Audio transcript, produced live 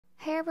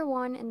Hey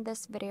everyone, in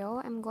this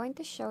video, I'm going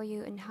to show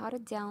you on how to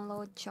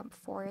download Jump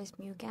Force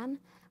Mugen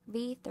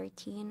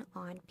V13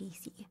 on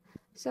PC.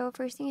 So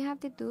first thing you have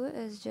to do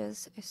is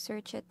just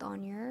search it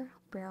on your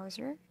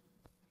browser.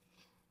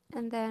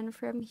 And then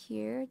from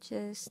here,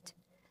 just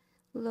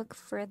look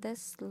for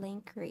this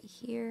link right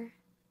here,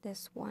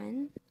 this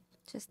one.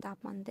 Just tap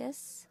on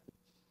this.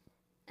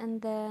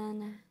 And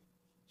then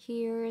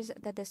here's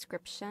the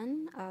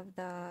description of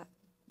the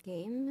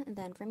game, and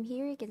then from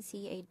here you can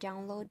see a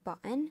download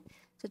button,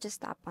 so just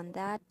tap on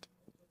that.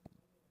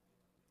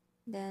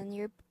 Then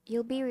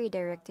you'll be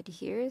redirected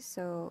here,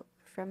 so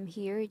from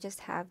here you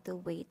just have to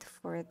wait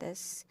for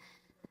this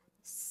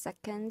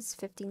 15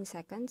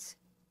 seconds,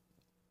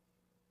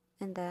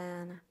 and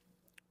then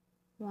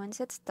once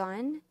it's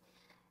done,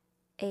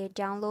 a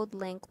download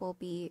link will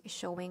be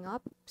showing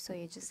up, so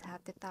you just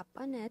have to tap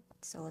on it.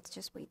 So let's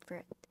just wait for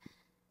it.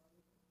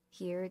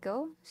 Here we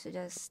go, so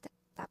just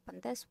tap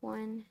on this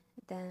one,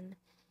 then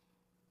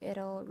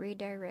it'll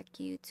redirect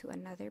you to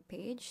another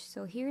page.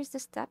 So here's the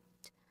step.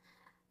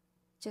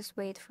 Just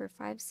wait for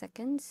 5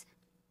 seconds,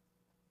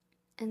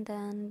 and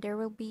then there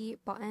will be a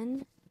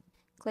button.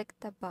 Click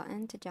the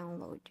button to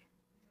download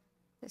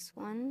this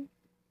one,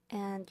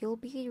 and you'll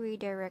be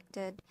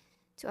redirected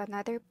to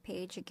another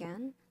page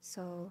again.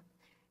 So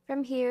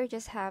from here,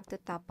 just have to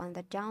tap on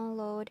the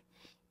download,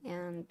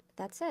 and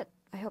that's it.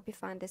 I hope you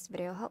found this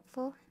video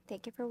helpful.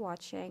 Thank you for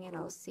watching, and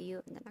I'll see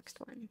you in the next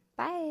one.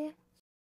 Bye!